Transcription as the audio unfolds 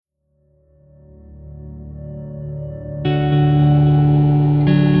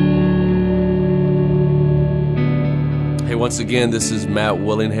Once again, this is Matt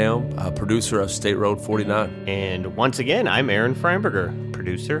Willingham, producer of State Road 49. And once again, I'm Aaron Freiberger,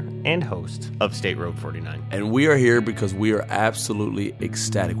 producer and host of State Road 49. And we are here because we are absolutely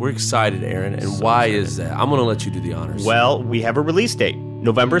ecstatic. We're excited, Aaron, and why is that? I'm going to let you do the honors. Well, we have a release date.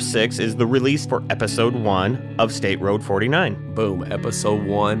 November 6th is the release for Episode 1 of State Road 49. Boom, Episode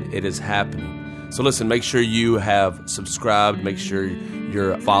 1, it is happening. So listen, make sure you have subscribed, make sure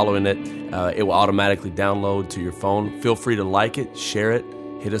you're following it. It will automatically download to your phone. Feel free to like it, share it,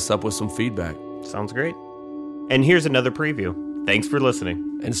 hit us up with some feedback. Sounds great. And here's another preview. Thanks for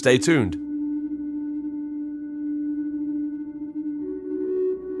listening. And stay tuned.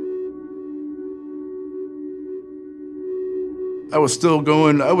 I was still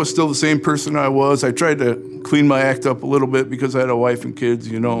the same person I was. I tried to clean my act up a little bit because I had a wife and kids,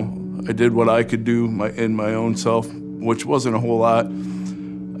 you know. I did what I could do in my own self, which wasn't a whole lot.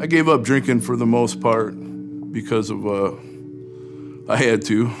 I gave up drinking for the most part because of, I had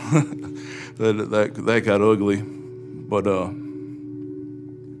to. that got ugly. But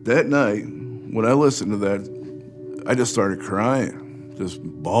that night, when I listened to that, I just started crying, just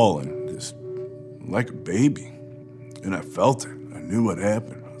bawling, just like a baby. And I felt it. I knew what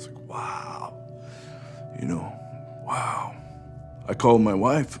happened. I was like, wow. You know, wow. I called my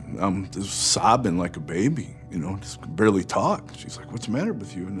wife. I'm just sobbing like a baby, you know, just barely talk. She's like, what's the matter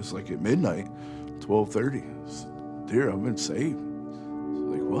with you? And it's like at midnight, 12:30. Dear, I've been saved. I was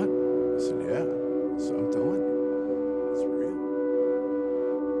like, what?